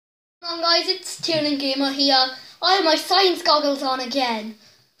On guys, it's Tiernan Gamer here. I have my science goggles on again.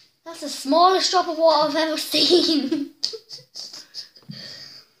 That's the smallest drop of water I've ever seen.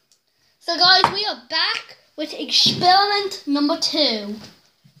 So guys, we are back with experiment number 2.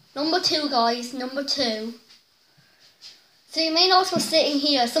 Number 2 guys, number 2. So you may notice we're sitting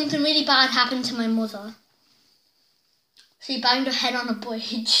here. Something really bad happened to my mother. She banged her head on a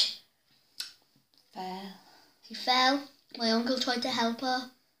bridge. She fell. My uncle tried to help her.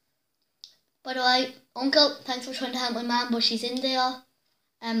 By the way, Uncle, thanks for trying to help my mum, but she's in there.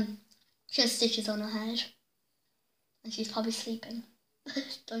 She has stitches on her head. And she's probably sleeping.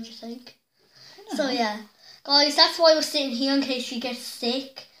 Don't you think? So yeah. Guys, that's why we're sitting here in case she gets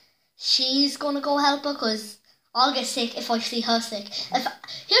sick. She's going to go help her because I'll get sick if I see her sick. Here's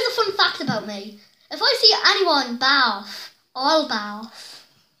a fun fact about me. If I see anyone bath, I'll bath.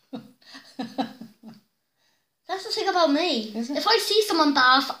 That's the thing about me. If I see someone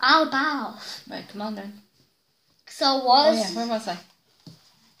bath, I'll bath. Right, come on then. So what? Oh yeah, where was I?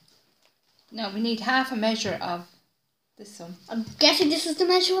 No, we need half a measure of this one. I'm guessing this is the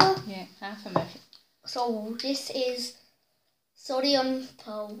measurer. Yeah, half a measure. So this is sodium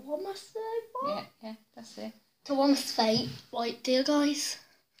thermometer. Yeah, that's it. Thermometer, right there, guys.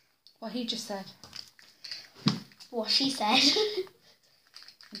 What he just said. What she said.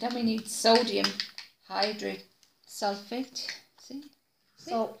 And then we need sodium hydrosulfate. See?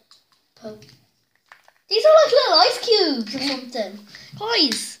 So, these are like little ice cubes or something.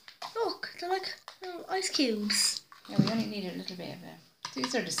 Guys, look, they're like little ice cubes. Yeah, we only need a little bit of it.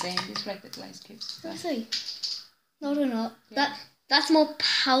 These are the same. These are like little ice cubes. Let's see. No, they're not. Yeah. That's more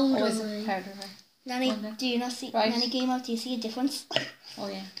powdery. Oh, is it powder, right? Nanny, do you not see? Right. Nanny Gamer, do you see a difference? Oh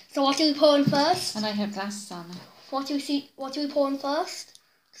yeah. So what do we pour in first? And I have glasses on now. What do we see? What do we pour in first?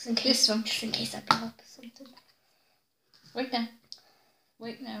 Just in case. This one. Just in case I blow up or something. Wait now.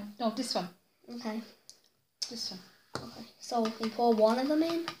 Wait now. No, this one. Okay. This one. Okay. So we pour one of them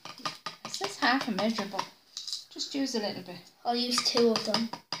in. It says half a measure, but just use a little bit. I'll use 2 of them.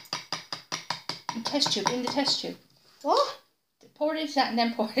 In the test tube. What? Pour it into that and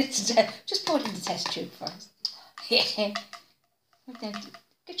then pour it into the just pour it in the test tube first. Yeah. Right then.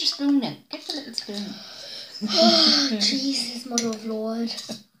 Get your spoon now. Get the little spoon. Oh, Jesus, Mother of Lord.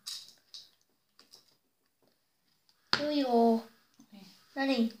 Here we go.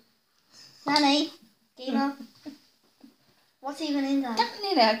 Okay. Nanny, Gamer. What's even in that? Nothing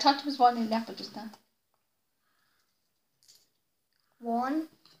in there. I thought there was one in there, but just that. 1.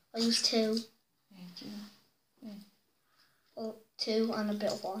 I use 2. Yeah. Oh, 2 and a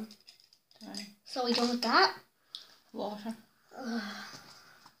bit of 1. Right. So we done with that? Water.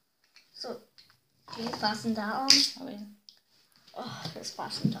 So, do you fasten that on? Oh yeah. Oh, let's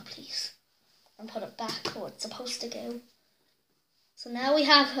fasten that, please. And put it back where it's supposed to go. So now we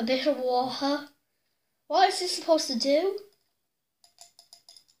have a bit of water. What is this supposed to do?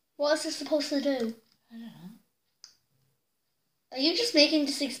 What is this supposed to do? I don't know. Are you just making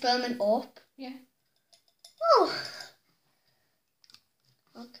this experiment up? Yeah. Oh.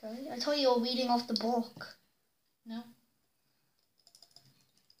 Okay. I thought you were reading off the book. No.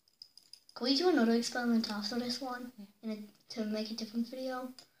 Can we do another experiment after this one? Yeah. To make a different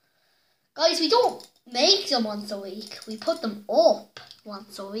video? Guys, we don't make them once a week. We put them up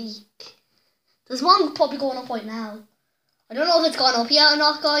once a week. There's one probably going up right now. I don't know if it's gone up yet or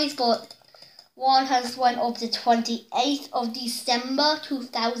not, guys, but one has went up to 28th of December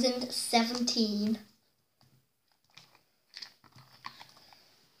 2017.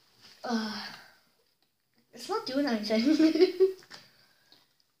 It's not doing anything.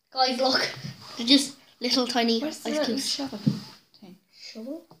 Guys, look. They're just little tiny Where's the ice little cubes. shovel thing?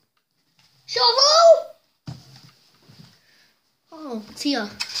 Shovel? Shovel! Oh, it's here.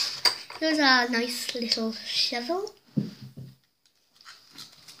 Here's a nice little shovel.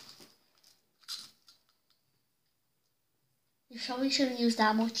 You probably shouldn't use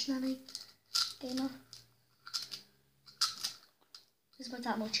that much, Nanny. Gamer. Just about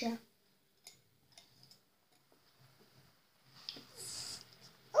that much, yeah.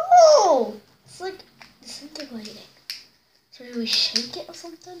 Oh! It's like disintegrating. So do we shake it or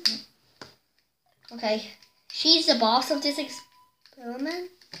something? Okay. She's the boss of this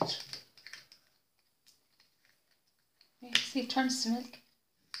experiment. Yeah, see, it turns to milk.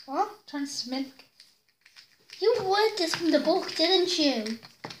 What? Turns to milk. You read this from the book, didn't you?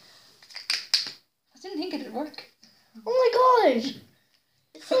 I didn't think it'd work. Oh my god!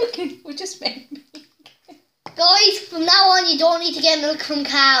 It's like, We just made milk. guys, from now on you don't need to get milk from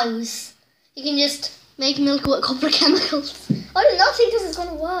cows. You can just make milk with a couple of chemicals. I do not think this is going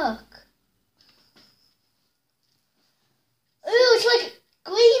to work. Ooh, it's like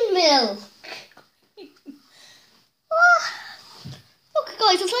green milk.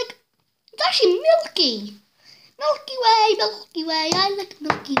 Milky. Milky Way, Milky Way. I like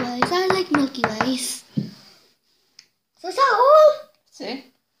Milky Ways. I like Milky Ways. So is that all? That's it.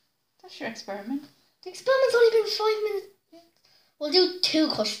 That's your experiment. The experiment's only been 5 minutes. We'll do 2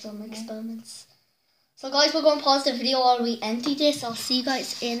 custom experiments. So guys, we're going to pause the video while we empty this. I'll see you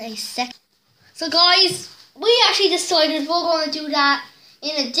guys in a sec. So guys, we actually decided we're going to do that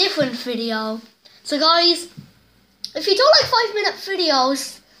in a different video. So guys, if you don't like 5-minute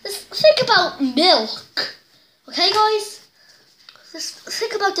videos, just think about milk. Okay guys? Just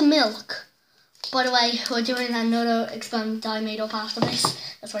think about the milk. By the way, we're doing another experiment that I made up after this.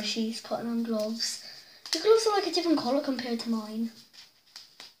 That's why she's putting on gloves. The gloves are like a different colour compared to mine.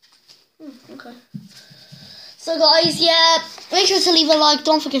 Okay. So guys, yeah, make sure to leave a like,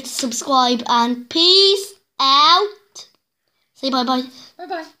 don't forget to subscribe, and peace out. Say bye bye. Bye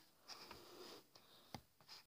bye.